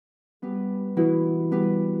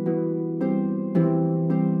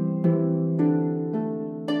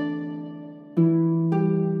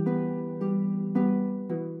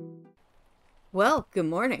Good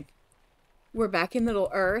morning. We're back in Middle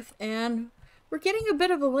Earth, and we're getting a bit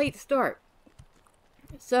of a late start.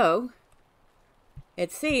 So, it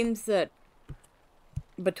seems that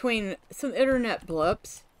between some internet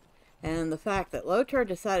blips and the fact that LOTRO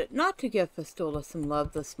decided not to give Fistula some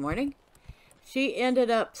love this morning, she ended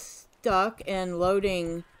up stuck in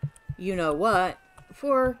loading you-know-what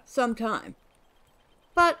for some time.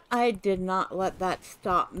 But I did not let that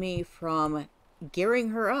stop me from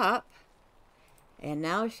gearing her up. And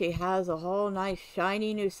now she has a whole nice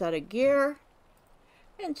shiny new set of gear.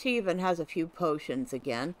 And she even has a few potions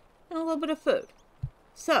again. And a little bit of food.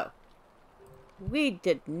 So, we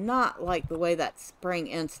did not like the way that spring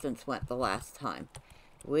instance went the last time.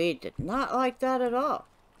 We did not like that at all.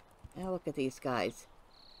 Now look at these guys.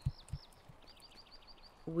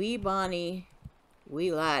 Wee Bonnie,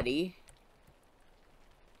 wee laddie,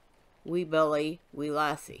 wee Billy, wee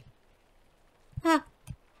lassie. Huh.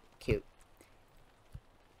 Cute.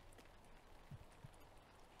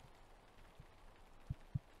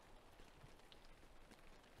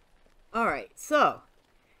 Alright, so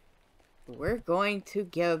we're going to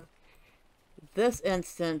give this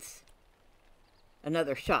instance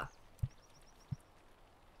another shot.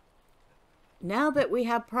 Now that we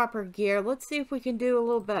have proper gear, let's see if we can do a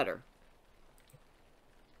little better.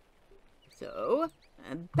 So,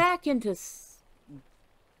 I'm back into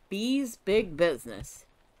Bee's big business.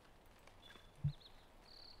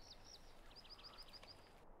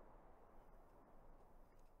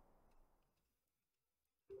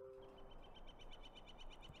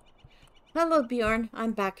 Hello, Bjorn.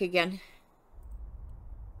 I'm back again.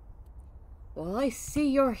 Well, I see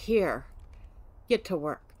you're here. Get to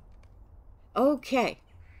work. Okay.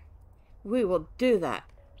 We will do that.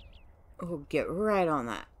 We'll get right on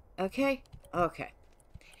that. Okay? Okay.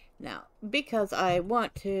 Now, because I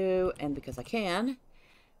want to, and because I can,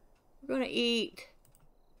 we're going to eat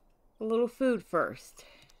a little food first.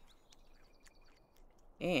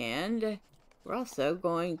 And we're also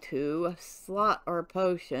going to slot our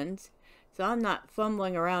potions, so I'm not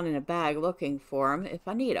fumbling around in a bag looking for them if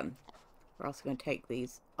I need them. We're also going to take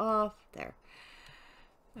these off. There.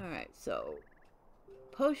 Alright, so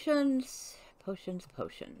potions, potions,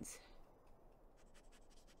 potions.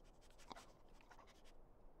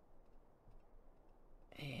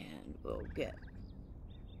 And we'll get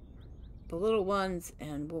the little ones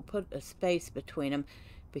and we'll put a space between them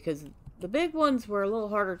because the big ones were a little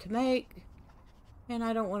harder to make and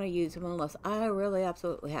I don't want to use them unless I really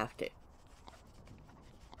absolutely have to.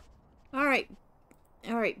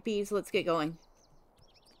 Alright, bees, let's get going.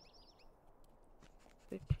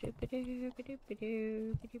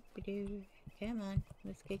 Come on,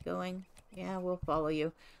 let's get going. Yeah, we'll follow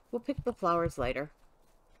you. We'll pick the flowers later.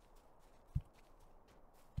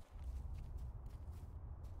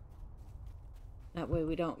 That way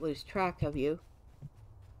we don't lose track of you.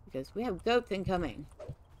 Because we have goats incoming.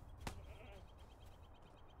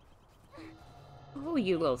 Oh,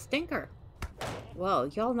 you little stinker. Well,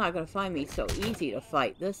 y'all not gonna find me so easy to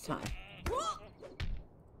fight this time.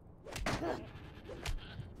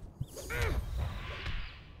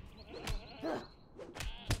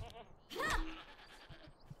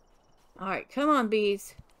 Alright, come on,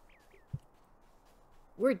 bees.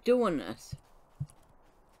 We're doing this.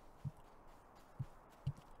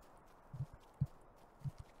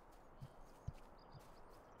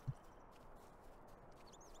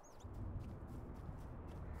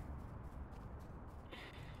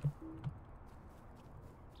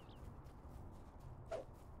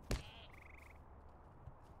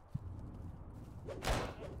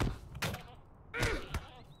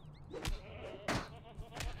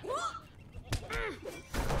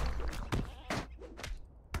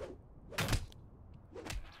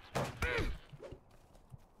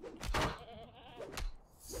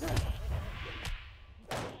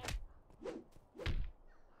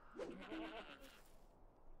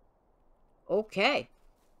 Okay.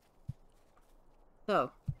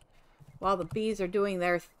 So, while the bees are doing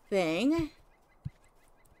their thing,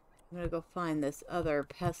 I'm going to go find this other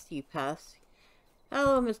pesty pest.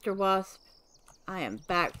 Hello, Mr. Wasp. I am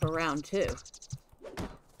back for round 2.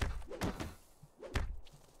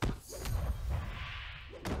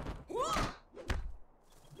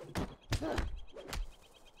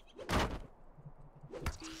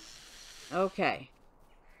 Okay.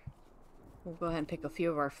 We'll go ahead and pick a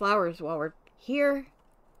few of our flowers while we're here.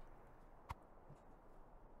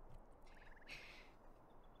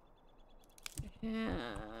 And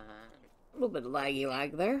a little bit of laggy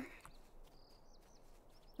lag there.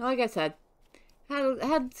 Like I said,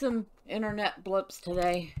 had some internet blips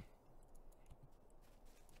today.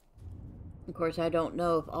 Of course, I don't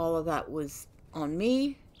know if all of that was on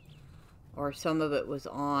me, or some of it was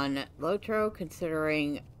on LOTRO,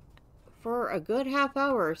 considering for a good half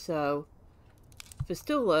hour or so,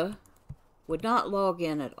 Fistula would not log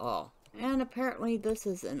in at all. And apparently this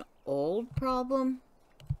is an old problem,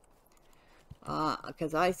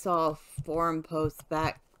 because I saw forum posts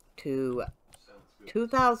back to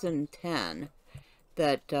 2010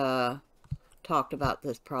 that talked about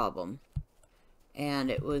this problem.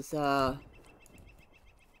 And it was kind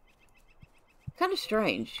of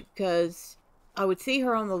strange, because I would see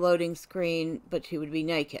her on the loading screen, but she would be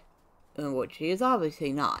naked, which she is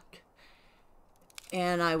obviously not.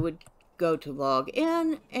 And I would go to log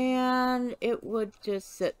in, and it would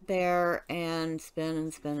just sit there and spin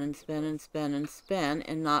and spin and spin and spin and spin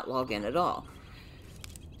and not log in at all.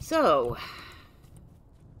 So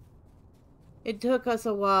it took us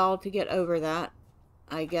a while to get over that,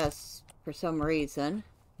 I guess, for some reason.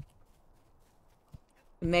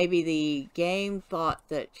 Maybe the game thought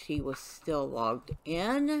that she was still logged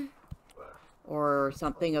in or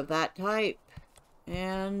something of that type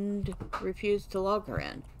and refused to log her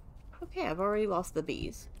in. Okay, I've already lost the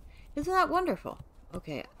bees. Isn't that wonderful?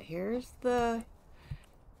 Okay, here's the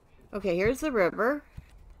river,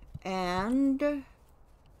 and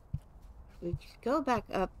we go back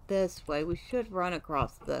up this way. We should run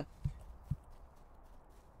across the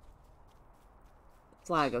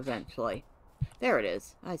flag eventually. There it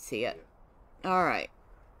is. I see it. Alright.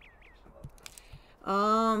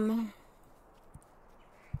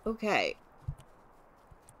 Okay.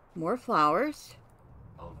 More flowers.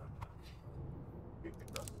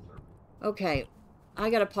 Okay. I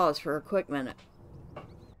gotta pause for a quick minute.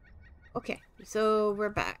 Okay. So we're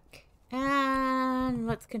back. And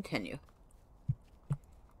let's continue.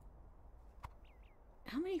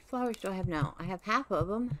 How many flowers do I have now? I have half of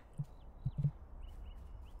them.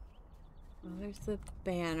 Well, there's the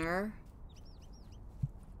banner.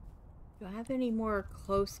 Do I have any more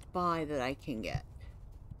close by that I can get?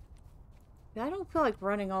 I don't feel like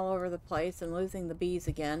running all over the place and losing the bees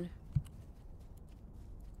again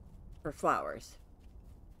for flowers.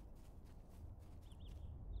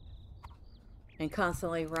 And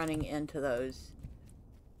constantly running into those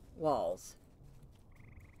walls.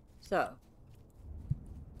 So,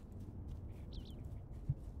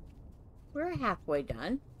 we're halfway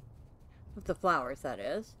done. With the flowers, that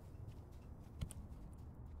is.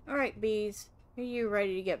 Alright, bees. Are you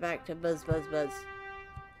ready to get back to buzz, buzz, buzz?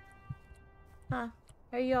 Huh?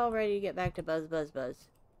 Are you all ready to get back to buzz, buzz, buzz?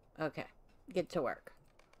 Okay. Get to work.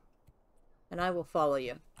 And I will follow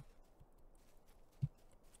you.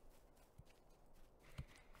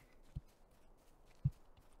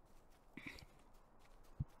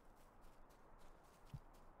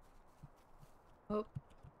 Oh.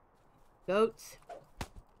 Goats.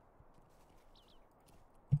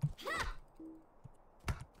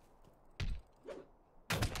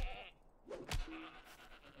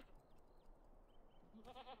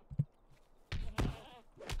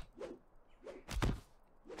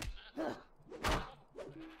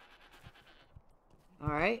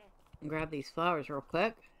 Alright, grab these flowers real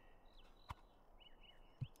quick.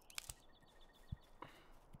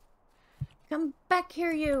 Come back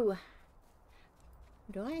here, you!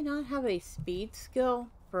 Do I not have a speed skill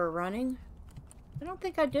for running? I don't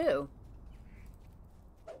think I do.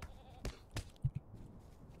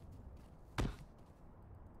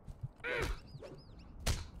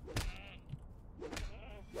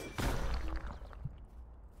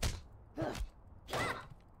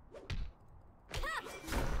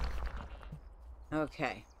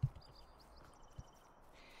 Okay.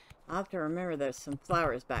 I'll have to remember there's some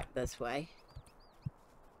flowers back this way.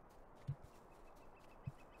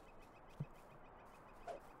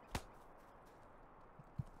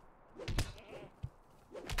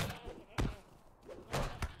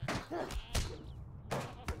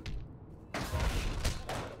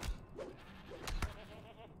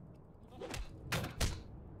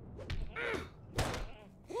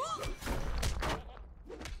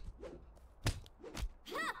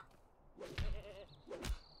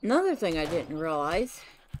 Another thing I didn't realize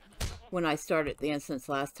when I started the instance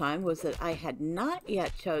last time was that I had not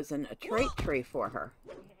yet chosen a trait tree for her.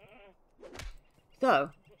 So,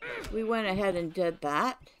 we went ahead and did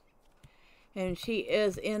that. And she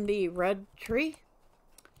is in the red tree.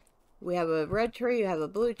 We have a red tree, we have a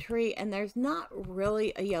blue tree, and there's not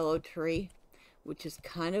really a yellow tree, which is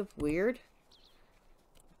kind of weird.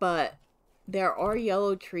 But there are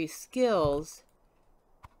yellow tree skills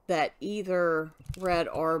that either red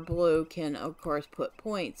or blue can, of course, put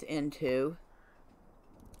points into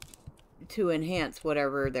to enhance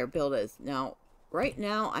whatever their build is. Now, right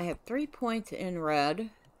now, I have 3 points in red,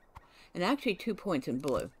 and actually 2 points in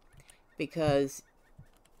blue, because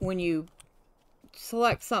when you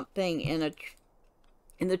select something in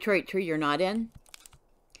the trait tree you're not in,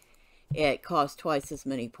 it costs twice as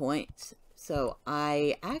many points. So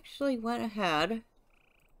I actually went ahead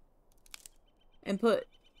and put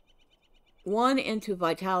 1 into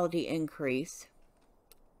vitality increase,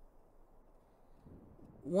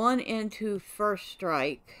 1 into first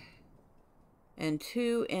strike, and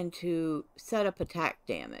 2 into setup attack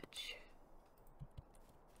damage.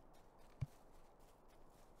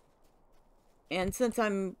 And since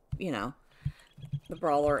I'm, you know, the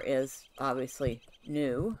Brawler is obviously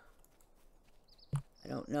new, I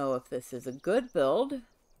don't know if this is a good build,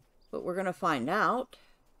 but we're going to find out.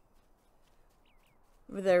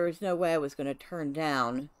 There was no way I was going to turn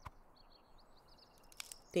down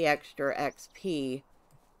the extra XP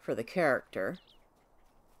for the character.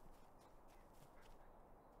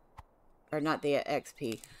 Or not the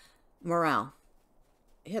XP. Morale.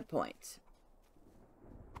 Hit points.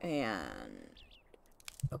 And...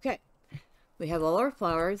 okay. We have all our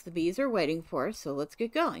flowers. The bees are waiting for us, so let's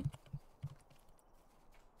get going.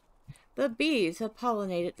 The bees have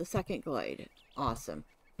pollinated the second glade. Awesome.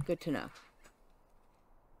 Good to know.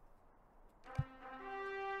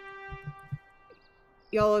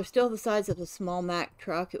 Y'all are still the size of a small Mack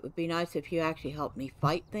truck. It would be nice if you actually helped me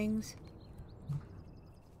fight things.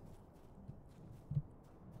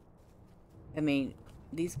 I mean,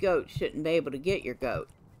 these goats shouldn't be able to get your goat.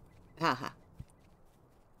 Haha.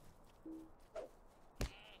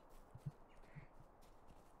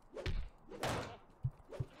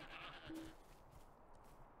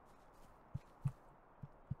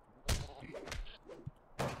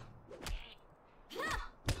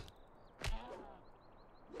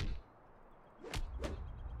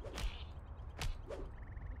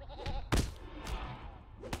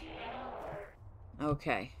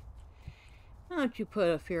 Okay. Why don't you put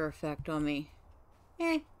a fear effect on me?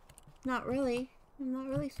 Not really. I'm not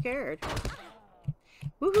really scared.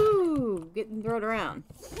 Woohoo! Getting thrown around.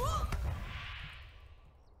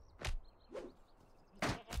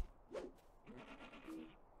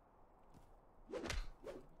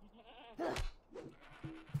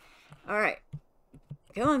 Alright.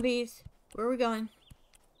 Come on, bees. Where are we going?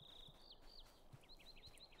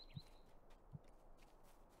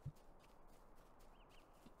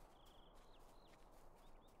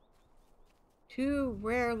 Two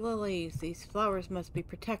rare lilies. These flowers must be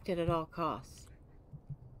protected at all costs.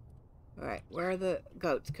 Alright, where are the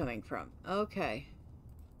goats coming from? Okay.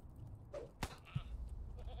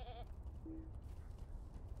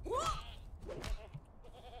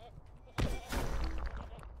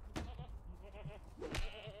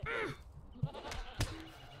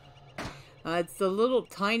 It's the little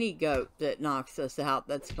tiny goat that knocks us out.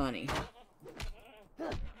 That's funny.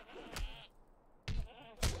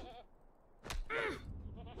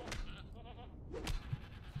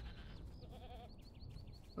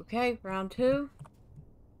 Okay, round 2.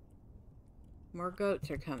 More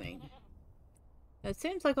goats are coming. It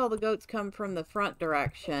seems like all the goats come from the front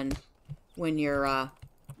direction when you're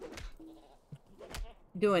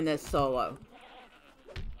doing this solo.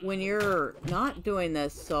 When you're not doing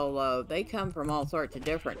this solo, they come from all sorts of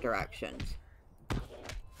different directions.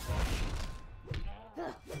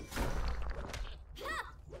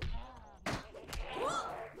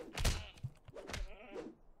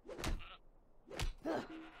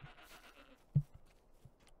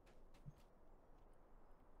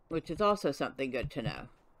 Which is also something good to know.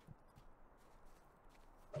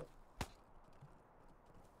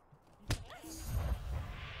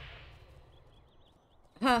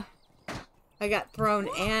 Huh. I got thrown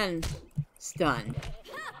and stunned.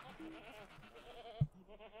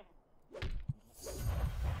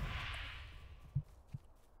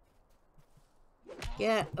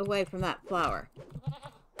 Get away from that flower.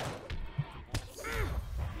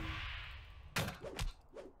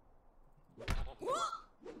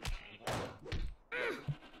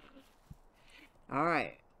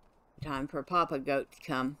 Alright. Time for Papa Goat to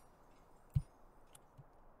come.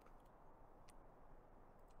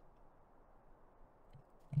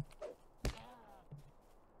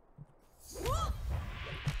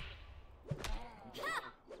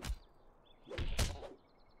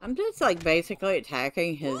 I'm just like basically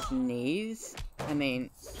attacking his knees. I mean...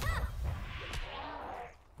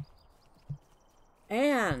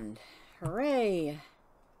 And... hooray!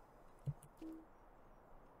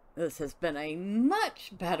 This has been a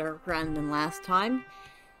much better run than last time.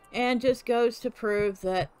 And just goes to prove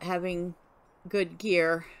that having good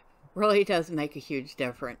gear really does make a huge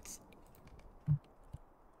difference.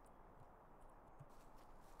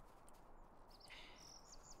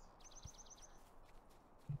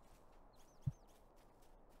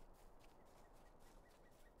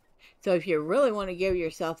 So if you really want to give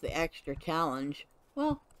yourself the extra challenge,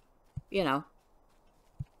 well, you know.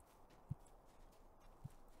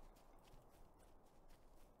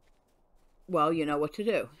 Well, you know what to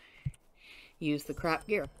do. Use the crap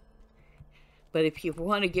gear. But if you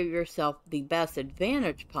want to give yourself the best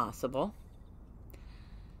advantage possible,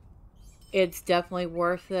 it's definitely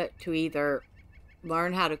worth it to either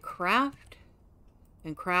learn how to craft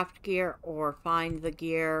and craft gear, or find the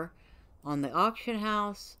gear on the auction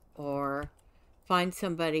house, or find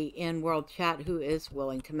somebody in World Chat who is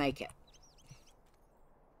willing to make it.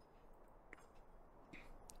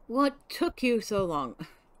 What took you so long?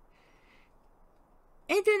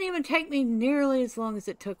 It didn't even take me nearly as long as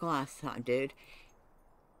it took last time, dude.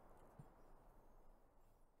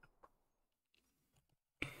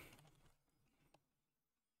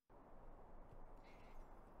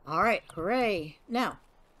 Alright, hooray. Now,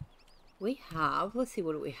 we have, let's see,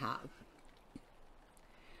 what do we have?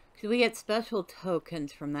 Because we get special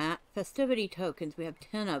tokens from that. Festivity tokens, we have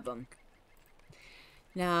 10 of them.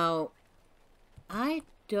 Now, I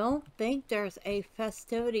don't think there's a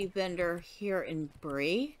festivity vendor here in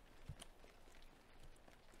Bree.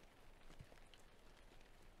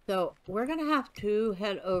 So we're going to have to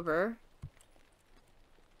head over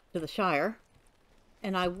to the Shire.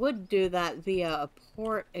 And I would do that via a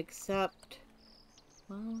port, except,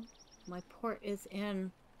 well, my port is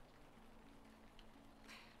in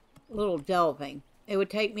Little Delving. It would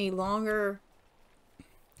take me longer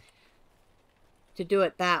to do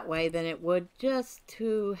it that way than it would just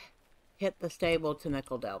to hit the stable to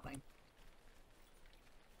Mickle Delving.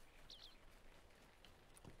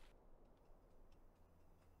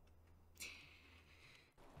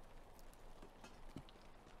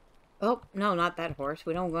 Oh, no, not that horse.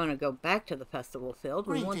 We don't want to go back to the festival field.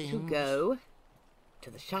 We want to go to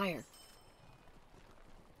the Shire.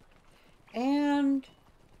 And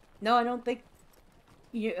no, I don't think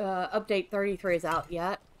update 33 is out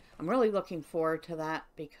yet. I'm really looking forward to that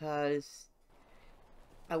because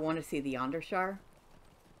I want to see the Yondershire.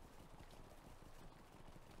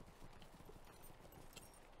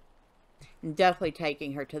 I'm definitely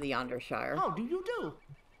taking her to the Yondershire. How do you do?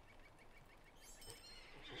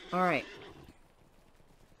 Alright.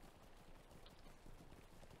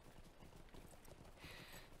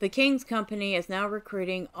 The King's Company is now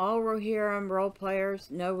recruiting all Rohirrim role players,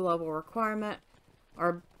 no level requirement.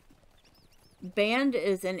 Our band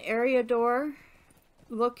is in Eriador,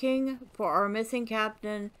 looking for our missing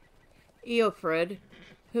captain, Eofrid,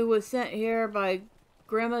 who was sent here by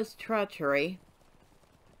Grimma's treachery.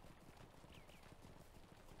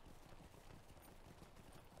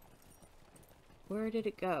 Where did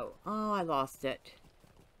it go? Oh, I lost it.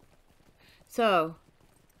 So,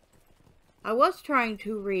 I was trying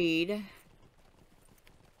to read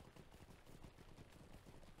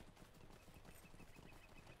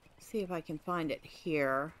see if I can find it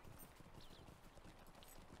here.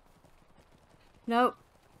 Nope.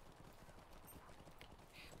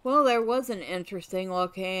 Well, there was an interesting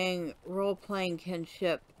looking role-playing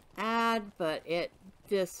kinship ad, but it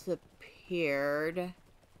disappeared.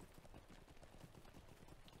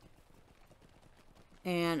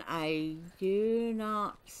 And I do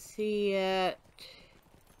not see it.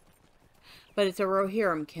 But it's a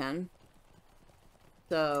Rohirrimkin.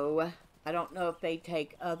 So, I don't know if they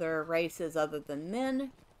take other races other than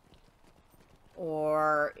men.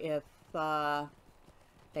 Or if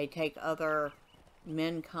they take other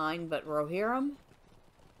mankind but Rohirrim.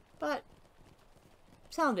 But,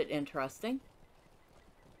 sounded interesting.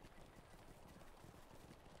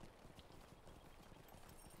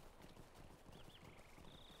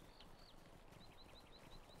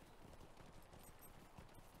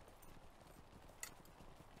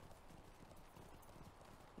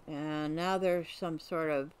 And now there's some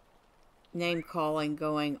sort of name calling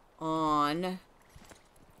going on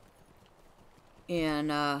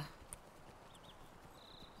in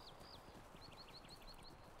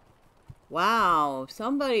wow,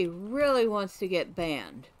 somebody really wants to get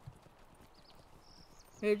banned.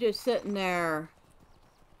 They're just sitting there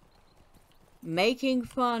making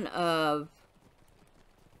fun of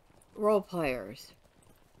role players.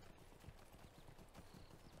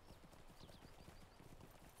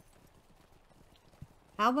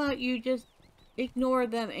 How about you just ignore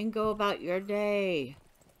them and go about your day?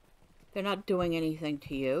 They're not doing anything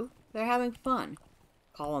to you. They're having fun.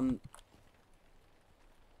 Call them.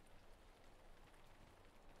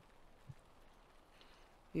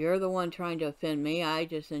 You're the one trying to offend me. I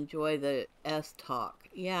just enjoy the S talk.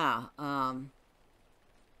 Yeah,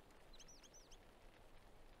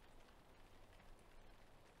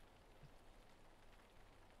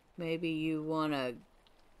 maybe you want to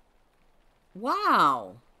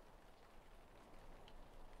Wow.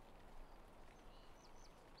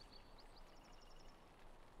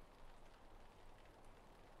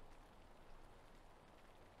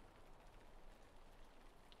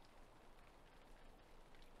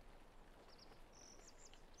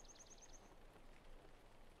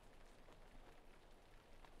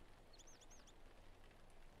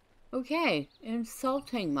 Okay,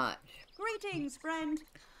 insulting much. Greetings, friend.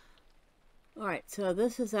 Alright, so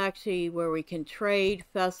this is actually where we can trade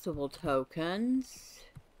festival tokens.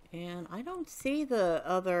 And I don't see the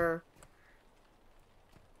other...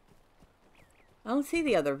 I don't see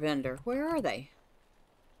the other vendor. Where are they?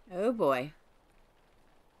 Oh boy.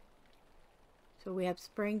 So we have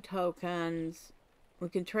spring tokens. We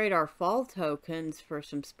can trade our fall tokens for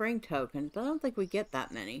some spring tokens, but I don't think we get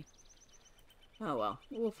that many. Oh well,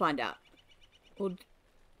 we'll find out. We'll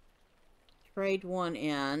trade one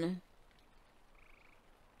in.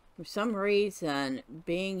 For some reason,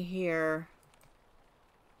 being here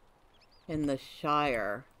in the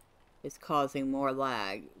Shire is causing more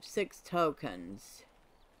lag. 6 tokens.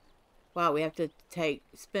 Wow, we have to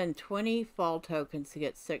spend 20 fall tokens to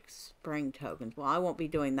get 6 spring tokens. Well, I won't be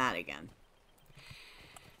doing that again.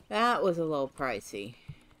 That was a little pricey.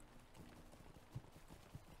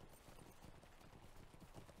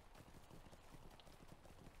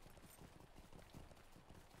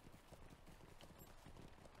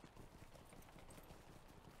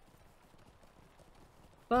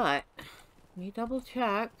 But, let me double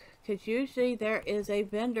check, because usually there is a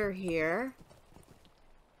vendor here.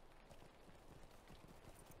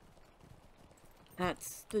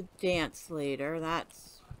 That's the dance leader.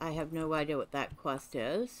 I have no idea what that quest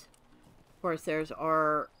is. Of course, there's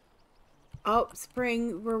our, oh,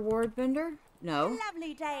 spring reward vendor? No. A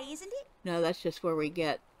lovely day, isn't it? No, that's just where we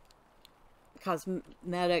get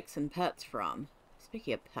cosmetics and pets from.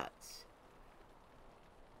 Speaking of pets.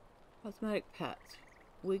 Cosmetic pets.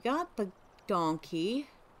 We got the donkey.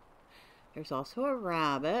 There's also a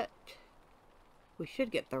rabbit. We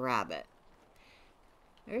should get the rabbit.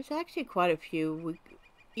 There's actually quite a few,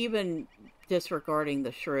 even disregarding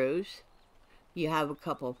the shrews. You have a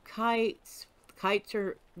couple of kites.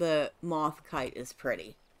 The moth kite is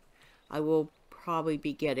pretty. I will probably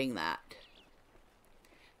be getting that.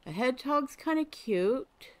 The hedgehog's kind of cute.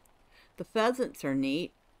 The pheasants are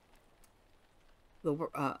neat.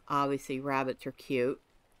 Obviously rabbits are cute.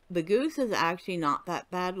 The goose is actually not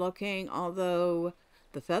that bad looking, although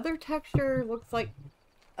the feather texture looks like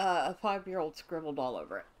a 5-year-old scribbled all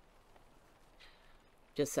over it.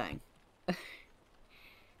 Just saying.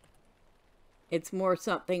 It's more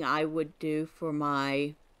something I would do for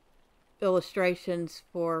my illustrations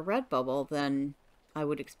for Redbubble than I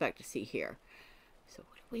would expect to see here. So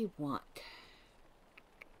what do we want?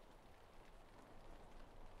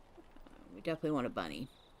 We definitely want a bunny.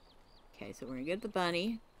 Okay, so we're going to get the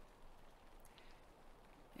bunny.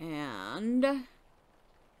 And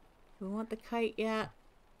we want the kite yet.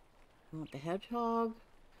 We want the hedgehog.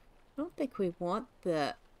 I don't think we want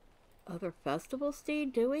the other festival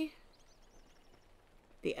steed, do we?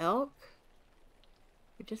 The elk?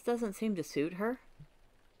 It just doesn't seem to suit her.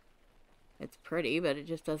 It's pretty, but it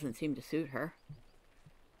just doesn't seem to suit her.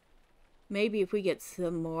 Maybe if we get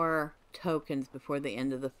some more tokens before the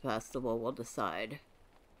end of the festival, we'll decide.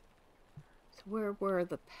 So where were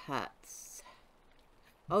the pets?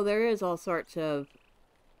 Oh, there is all sorts of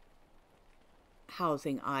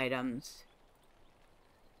housing items.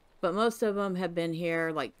 But most of them have been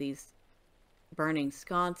here, like these burning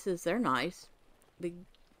sconces. They're nice. The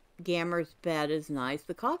Gammer's bed is nice.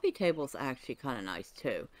 The coffee table's actually kind of nice,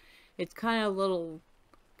 too. It's kind of a little,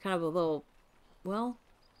 well,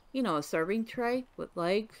 you know, a serving tray with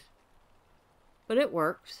legs. But it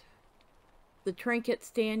works. The trinket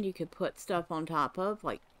stand you could put stuff on top of,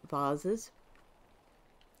 like vases.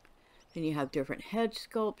 Then you have different hedge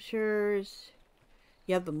sculptures.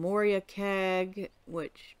 You have the Moria keg,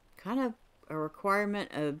 which kind of a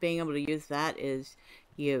requirement of being able to use that is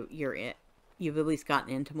you've at least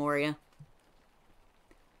gotten into Moria.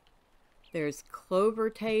 There's clover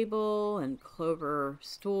table and clover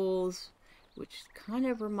stools, which kind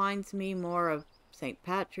of reminds me more of St.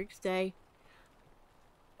 Patrick's Day,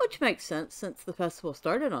 which makes sense since the festival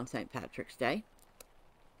started on St. Patrick's Day.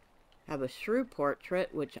 Have a shrew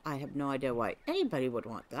portrait, which I have no idea why anybody would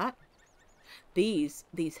want that. These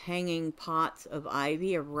hanging pots of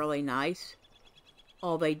ivy are really nice.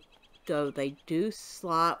 Although they do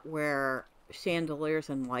slot where chandeliers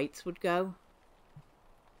and lights would go.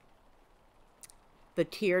 The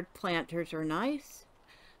tiered planters are nice.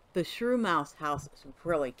 The shrew mouse house is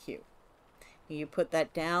really cute. You put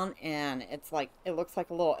that down and it's like, it looks like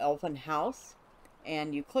a little elfin house.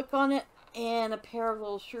 And you click on it and a pair of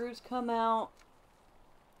little shrews come out.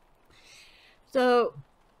 So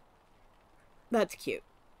that's cute.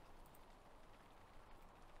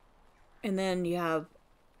 And then you have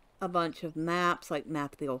a bunch of maps, like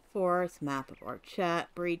Map of the Old Forest, Map of Archet,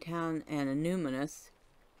 Breetown, and Anuminous.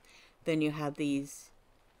 Then you have these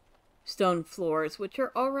stone floors, which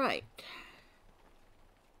are alright.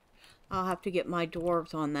 I'll have to get my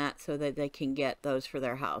dwarves on that so that they can get those for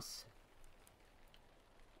their house.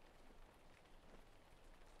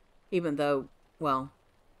 Even though, well,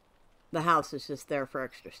 the house is just there for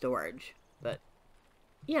extra storage. But,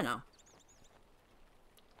 you know.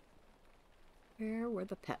 Where were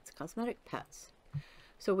the pets? Cosmetic pets.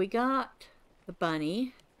 So we got the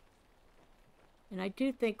bunny. And I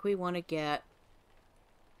do think we want to get...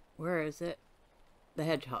 Where is it? The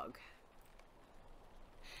hedgehog.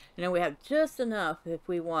 And then we have just enough. If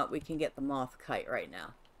we want, we can get the moth kite right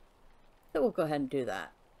now. So we'll go ahead and do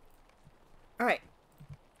that. Alright.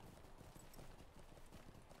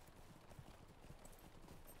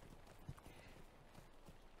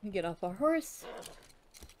 Get off our horse.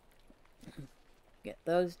 Get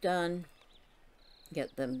those done.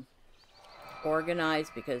 Get them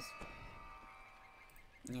organized, because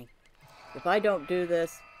if I don't do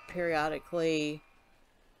this periodically,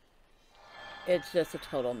 it's just a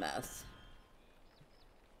total mess.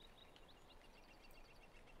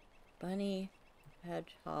 Bunny,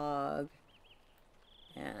 hedgehog,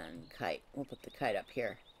 and kite. We'll put the kite up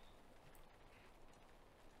here.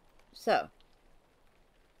 So,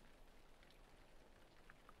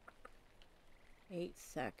 8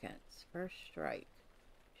 seconds. First strike.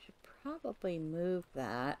 Should probably move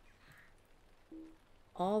that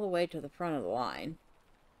all the way to the front of the line.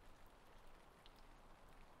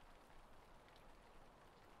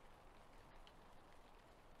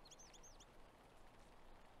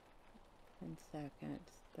 Seconds,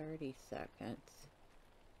 30 seconds.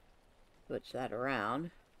 Switch that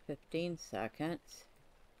around. 15 seconds.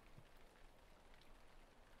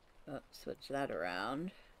 Oh, switch that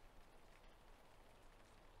around.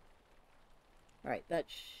 Alright, that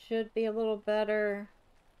should be a little better.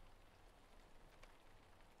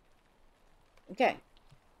 Okay.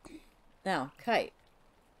 Now, kite.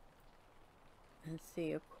 Let's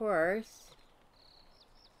see, of course,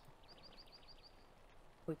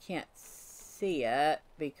 we can't see it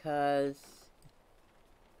because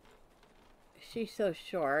she's so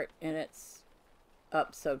short and it's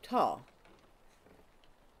up so tall.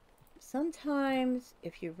 Sometimes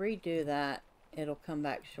if you redo that, it'll come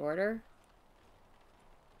back shorter.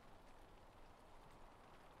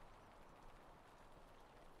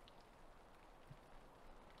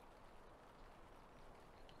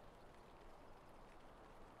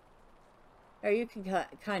 Or you can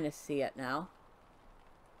kind of see it now.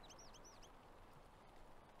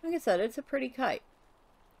 Like I said, it's a pretty kite.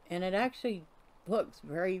 And it actually looks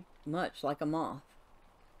very much like a moth.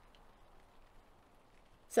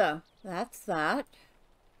 So, that's that.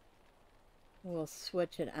 We'll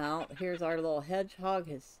switch it out. Here's our little hedgehog.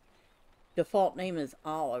 His default name is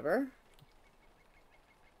Oliver.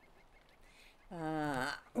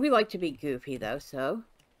 We like to be goofy though, so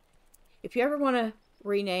if you ever want to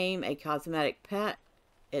rename a cosmetic pet,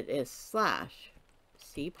 it is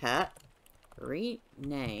 /cpet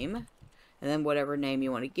rename, and then whatever name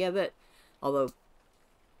you want to give it. Although,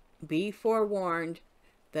 be forewarned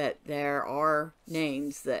that there are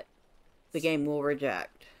names that the game will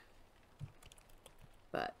reject.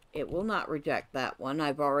 But it will not reject that one.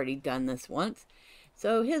 I've already done this once.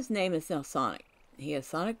 So his name is now Sonic. He is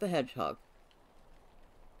Sonic the Hedgehog.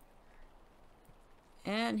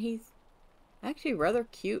 And he's actually a rather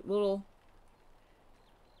cute little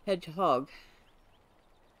hedgehog.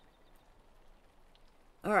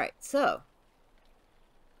 Alright, so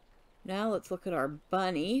now let's look at our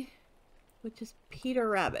bunny, which is Peter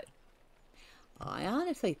Rabbit. I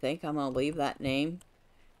honestly think I'm going to leave that name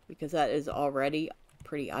because that is already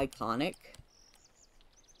pretty iconic.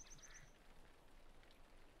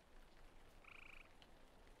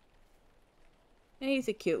 And he's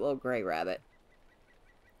a cute little gray rabbit.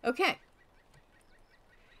 Okay.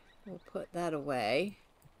 We'll put that away.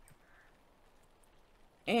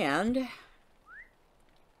 And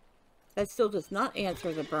that still does not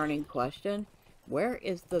answer the burning question. Where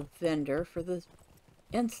is the vendor for the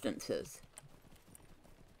instances?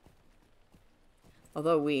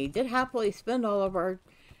 Although we did happily spend all of our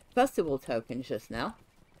festival tokens just now.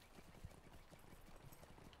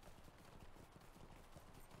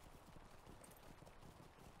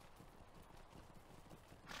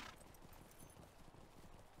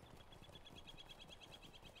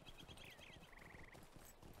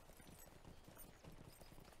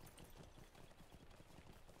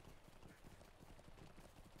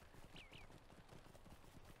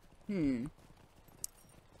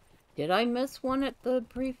 Did I miss one at the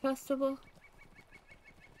pre-festival?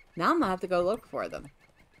 Now I'm gonna have to go look for them.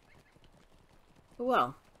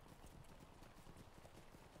 Well,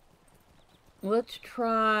 let's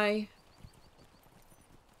try...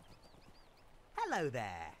 Hello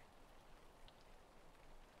there.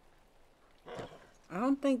 I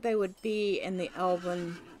don't think they would be in the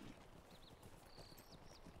Elven...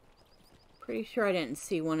 Pretty sure I didn't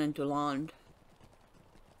see one in Duland.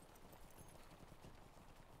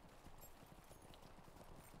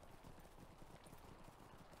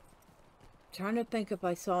 Trying to think if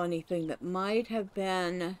I saw anything that might have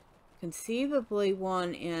been conceivably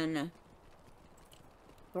one in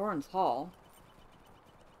Thorn's Hall.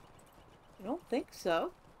 I don't think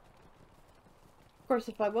so. Of course,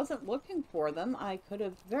 if I wasn't looking for them, I could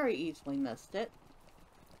have very easily missed it.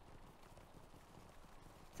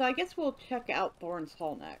 So I guess we'll check out Thorn's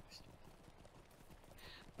Hall next.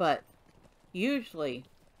 But usually,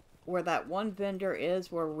 where that one vendor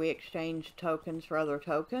is where we exchange tokens for other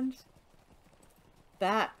tokens,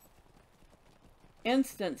 that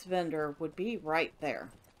instance vendor would be right there.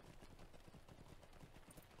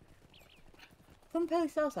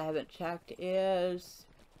 Someplace else I haven't checked is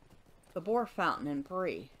the Boar Fountain in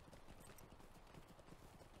Bree.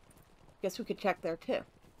 Guess we could check there too.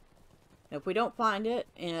 If we don't find it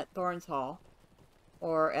at Thorn's Hall,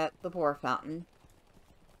 or at the Boar Fountain,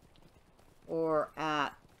 or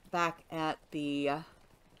back at the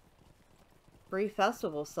Bree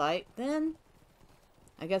Festival site, then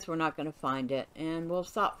I guess we're not going to find it, and we'll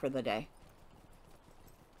stop for the day.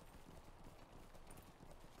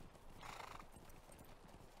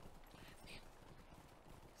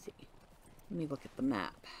 Let's see. Let me look at the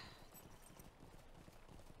map.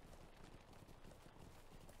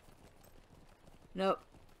 Nope.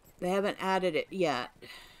 They haven't added it yet.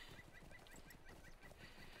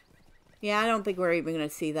 Yeah, I don't think we're even going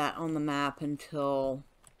to see that on the map until...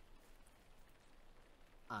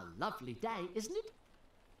 A lovely day, isn't it?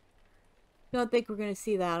 Don't think we're going to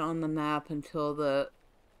see that on the map until the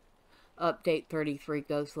update 33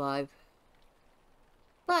 goes live.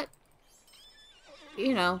 But,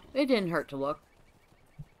 you know, it didn't hurt to look.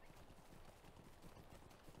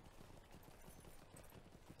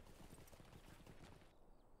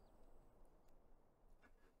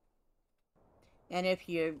 And if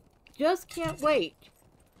you just can't wait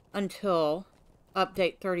until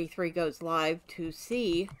update 33 goes live to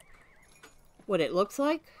see what it looks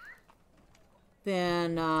like,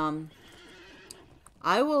 then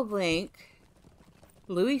I will link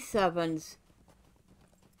Louis 7's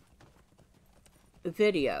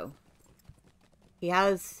video. He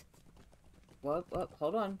has... What?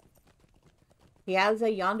 Hold on. He has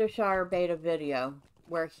a Yondershire beta video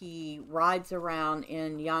where he rides around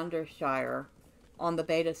in Yondershire on the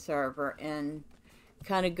beta server and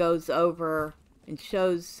kind of goes over and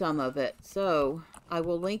shows some of it. So I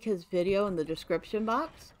will link his video in the description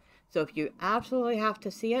box. So if you absolutely have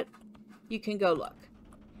to see it, you can go look.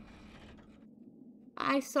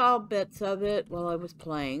 I saw bits of it while I was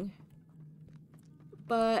playing,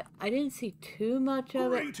 but I didn't see too much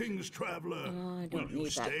of it. Greetings, traveler. I don't Will you need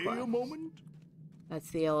that stay quest. a moment? That's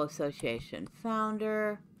the Ale Association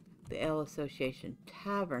founder, the Ale Association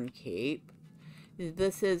Tavern Keep.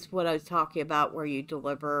 This is what I was talking about, where you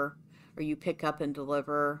deliver, or you pick up and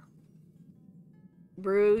deliver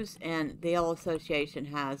brews, and the Ale Association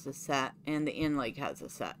has a set, and the Inn League has a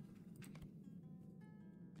set.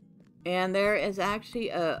 And there is actually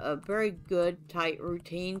a very good, tight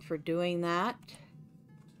routine for doing that.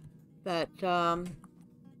 That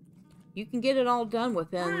you can get it all done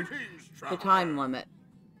within the time limit.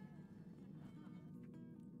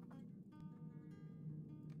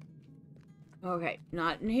 Okay,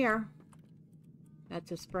 not in here.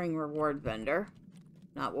 That's a spring reward vendor.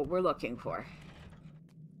 Not what we're looking for.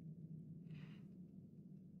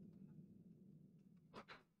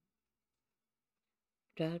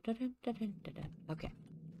 Okay.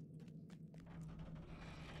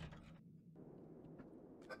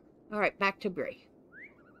 Alright, back to Bree.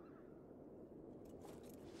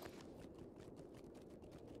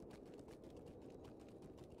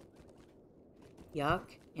 Yuck.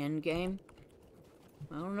 Endgame.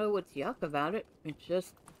 I don't know what's yuck about it. It's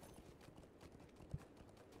just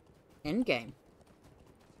endgame.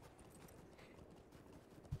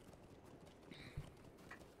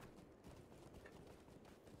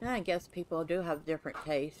 And I guess people do have different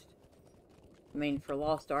taste. I mean, for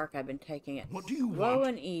Lost Ark, I've been taking it What do you slow want?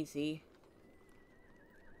 and easy.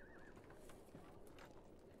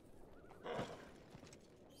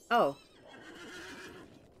 Oh.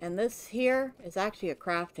 And this here is actually a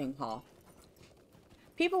crafting hall.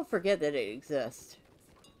 People forget that it exists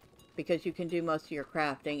because you can do most of your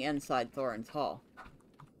crafting inside Thorin's Hall.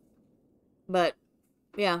 But,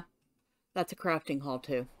 yeah, that's a crafting hall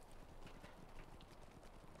too.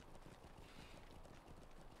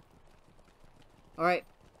 Alright,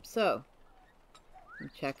 so,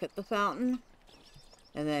 check at the fountain,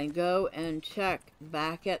 and then go and check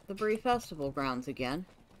back at the Bree Festival grounds again.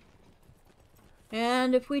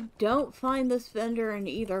 And if we don't find this vendor in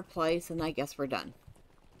either place, then I guess we're done.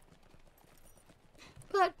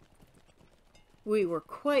 But we were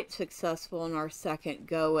quite successful in our second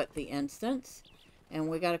go at the instance, and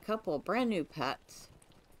we got a couple of brand new pets.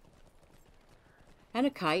 And a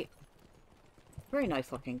kite. Very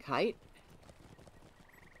nice looking kite.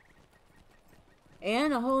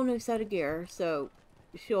 And a whole new set of gear, so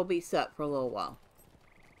she'll be set for a little while.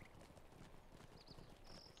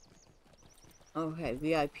 Okay,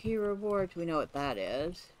 VIP rewards, we know what that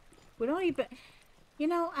is. We don't even... You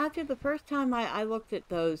know, after the first time I looked at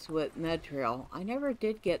those with Medriel, I never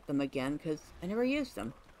did get them again because I never used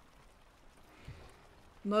them.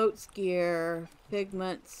 Moats gear,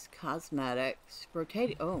 figments, cosmetics,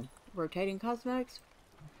 rotating cosmetics.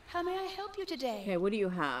 How may I help you today? Okay, what do you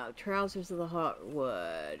have? Trousers of the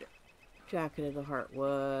Heartwood, jacket of the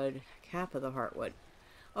Heartwood, cap of the Heartwood.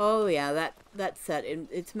 Oh yeah, that set,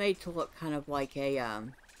 it's made to look kind of like a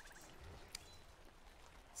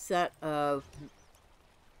set of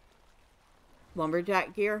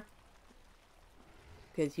lumberjack gear,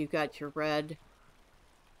 because you've got your red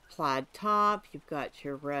plaid top, you've got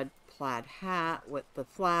your red plaid hat with the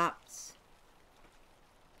flaps,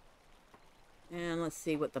 and let's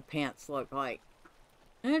see what the pants look like.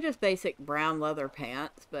 And they're just basic brown leather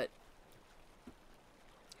pants, but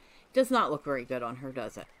it does not look very good on her,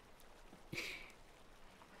 does it?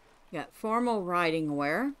 Got formal riding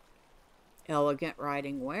wear, elegant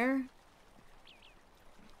riding wear,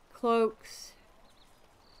 cloaks,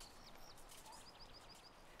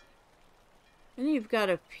 and you've got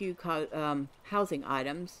a few housing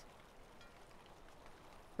items.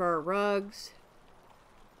 Fur rugs,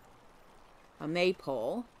 a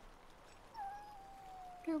maypole. I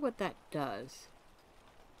wonder what that does.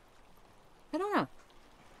 I don't know.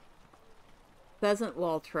 Pheasant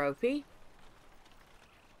wall trophy.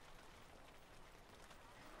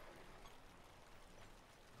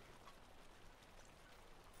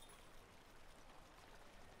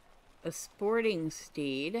 A sporting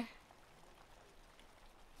steed.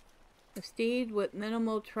 A steed with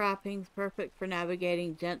minimal trappings, perfect for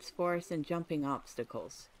navigating dense forests and jumping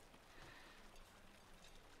obstacles.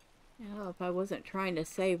 You know, if I wasn't trying to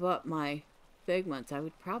save up my figments, I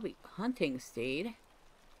would probably hunting steed.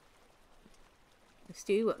 A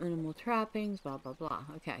steed with minimal trappings, blah blah blah.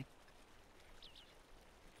 Okay.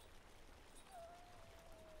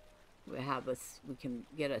 We can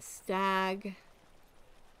get a stag,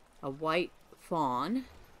 a white fawn.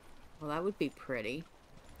 Well, that would be pretty.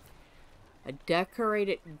 A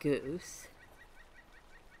decorated goose.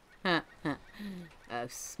 A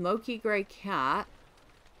smoky gray cat.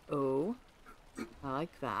 Oh, I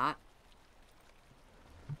like that.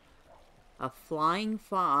 A flying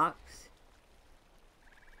fox.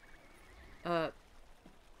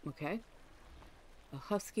 Okay. A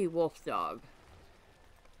husky wolf dog.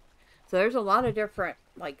 So there's a lot of different,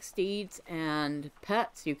 like, steeds and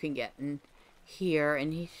pets you can get in here.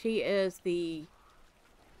 And she is the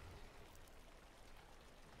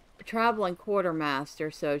traveling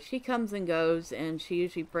quartermaster, so she comes and goes, and she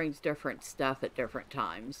usually brings different stuff at different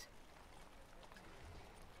times.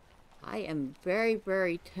 I am very,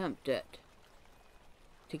 very tempted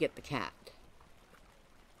to get the cat.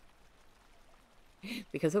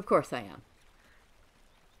 Because of course I am.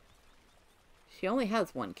 She only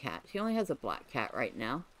has one cat. She only has a black cat right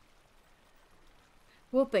now.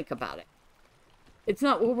 We'll think about it. It's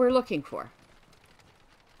not what we're looking for.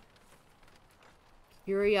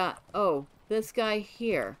 Oh, this guy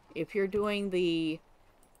here. If you're doing the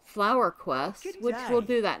flower quest, which we'll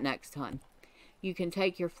do that next time, you can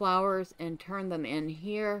take your flowers and turn them in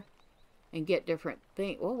here and get different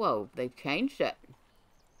things. Whoa, whoa, they've changed it.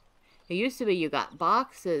 It used to be you got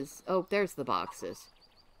boxes. Oh, there's the boxes.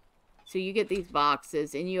 So you get these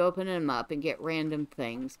boxes and you open them up and get random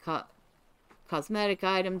things. Cosmetic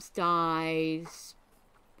items, dyes,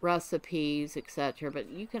 recipes, etc. But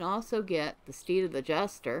you can also get the Steed of the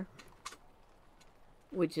Jester,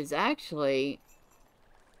 which is actually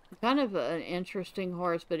kind of an interesting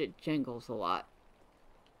horse, but it jingles a lot.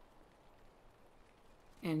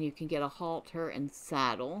 And you can get a halter and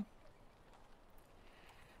saddle.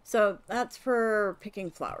 So that's for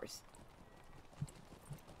picking flowers.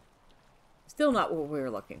 Still not what we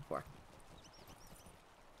were looking for.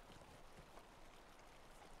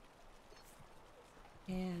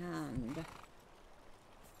 And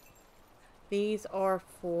these are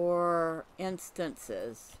for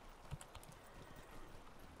instances.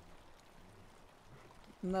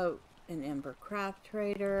 Moat and Ember Craft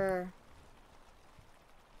Trader.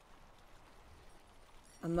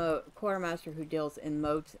 A quartermaster who deals in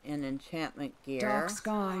moats and enchantment gear. Dark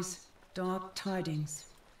skies, dark tidings.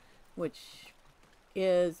 Which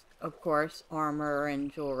is, of course, armor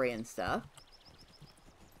and jewelry and stuff.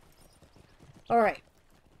 Alright.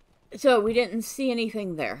 So, we didn't see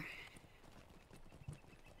anything there.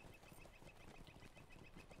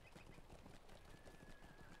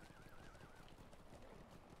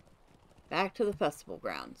 Back to the festival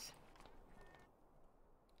grounds.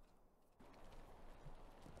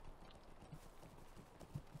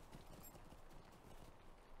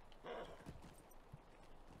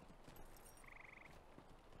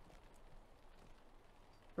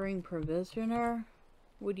 Spring Provisioner,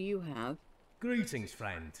 what do you have? Greetings,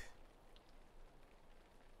 friend.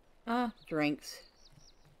 Drinks.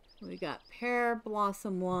 We got Pear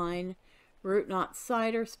Blossom Wine, Root Knot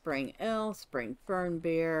Cider, Spring Ale, Spring Fern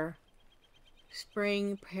Beer,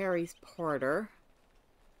 Spring Perry's Porter.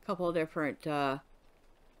 A couple of different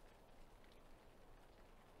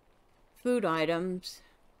food items.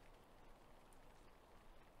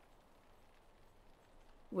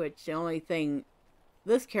 Which the only thing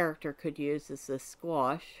this character could use is this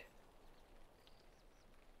squash.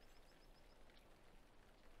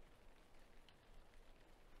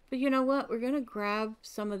 But you know what? We're going to grab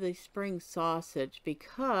some of the spring sausage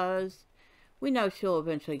because we know she'll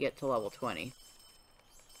eventually get to level 20.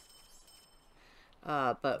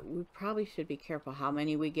 But we probably should be careful how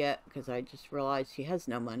many we get because I just realized she has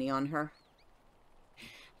no money on her.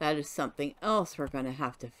 That is something else we're going to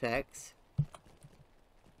have to fix.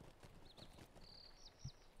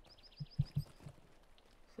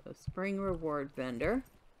 So, Spring Reward Vendor.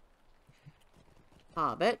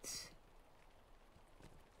 Hobbits.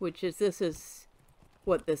 Which is, this is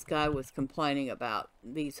what this guy was complaining about.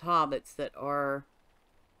 These hobbits that are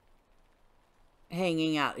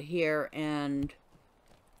hanging out here and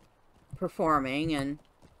performing, and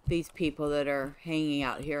these people that are hanging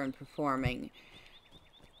out here and performing.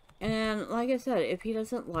 And like I said, if he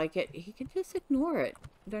doesn't like it, he can just ignore it.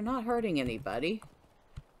 They're not hurting anybody.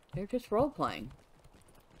 They're just role-playing.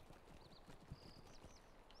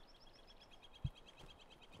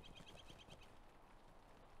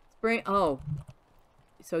 Oh,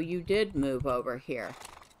 so you did move over here.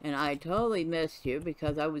 And I totally missed you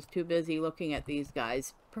because I was too busy looking at these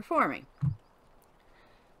guys performing.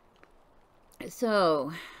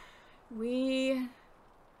 So, what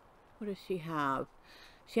does she have?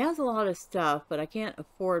 She has a lot of stuff, but I can't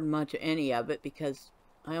afford much of any of it because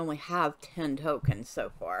I only have 10 tokens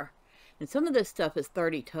so far. And some of this stuff is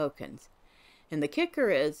 30 tokens. And the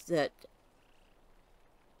kicker is that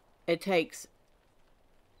it takes...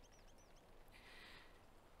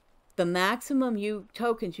 The maximum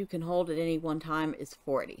tokens you can hold at any one time is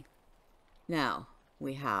 40. Now,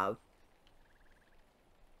 we have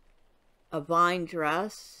a vine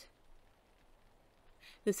dress.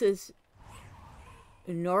 This is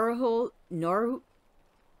Noruhel.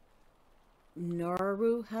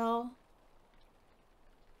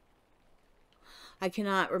 I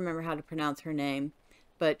cannot remember how to pronounce her name,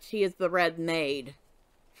 but she is the Red Maid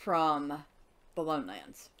from the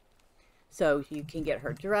Lonelands. So you can get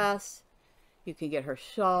her dress, you can get her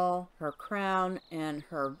shawl, her crown, and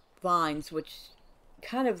her vines, which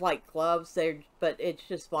kind of like gloves, but it's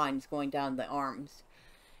just vines going down the arms.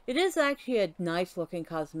 It is actually a nice looking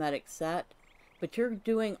cosmetic set, but you're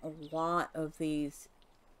doing a lot of these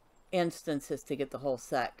instances to get the whole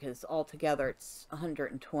set, because altogether it's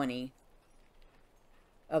 120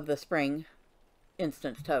 of the spring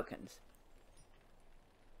instance tokens.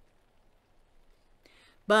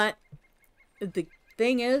 But the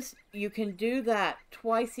thing is, you can do that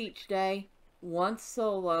twice each day, once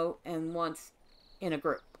solo and once in a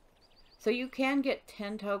group. So you can get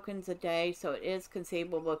 10 tokens a day, so it is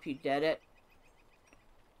conceivable if you did it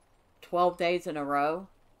 12 days in a row,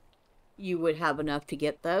 you would have enough to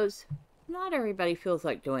get those. Not everybody feels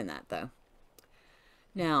like doing that, though.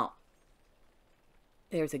 Now,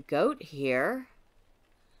 there's a goat here.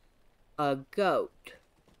 A goat.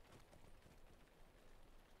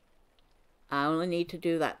 I only need to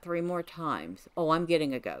do that 3 more times. Oh, I'm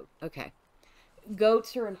getting a goat. Okay.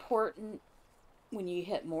 Goats are important when you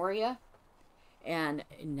hit Moria. And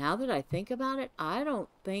now that I think about it, I don't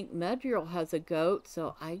think Medriel has a goat.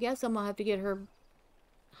 So I guess I'm going to have to get her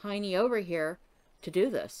Heine over here to do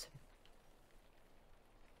this.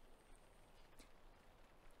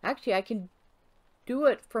 Actually, I can do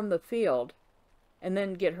it from the field. and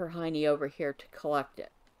then get her hiney over here to collect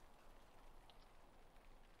it.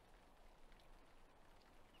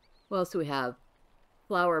 What else do we have?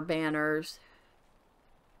 Flower banners.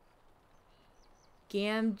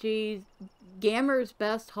 Gammer's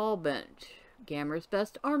Best Hall Bench. Gammer's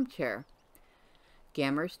Best Armchair.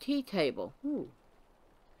 Gammer's Tea Table. Ooh.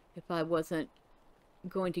 If I wasn't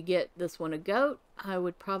going to get this one a goat, I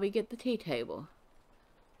would probably get the tea table.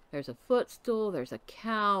 There's a footstool, there's a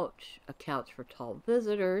couch for tall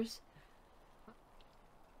visitors,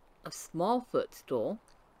 a small footstool,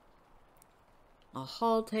 a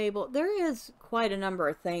hall table. There is quite a number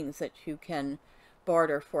of things that you can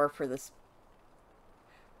barter for this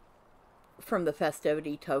from the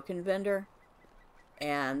festivity token vendor.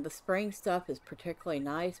 And the spring stuff is particularly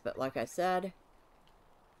nice, but like I said,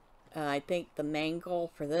 I think the main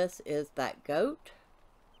goal for this is that goat,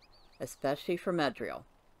 especially for Medriel.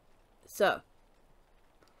 So,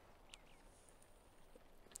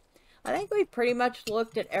 I think we've pretty much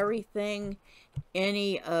looked at everything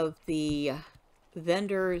any of the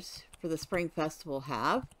vendors for the Spring Festival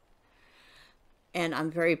have. And I'm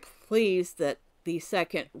very pleased that the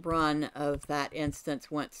second run of that instance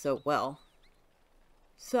went so well.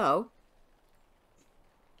 So,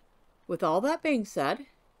 with all that being said,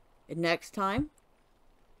 next time,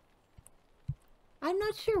 I'm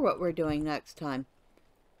not sure what we're doing next time,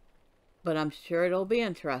 but I'm sure it'll be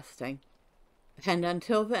interesting. And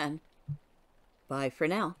until then, bye for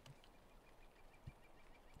now.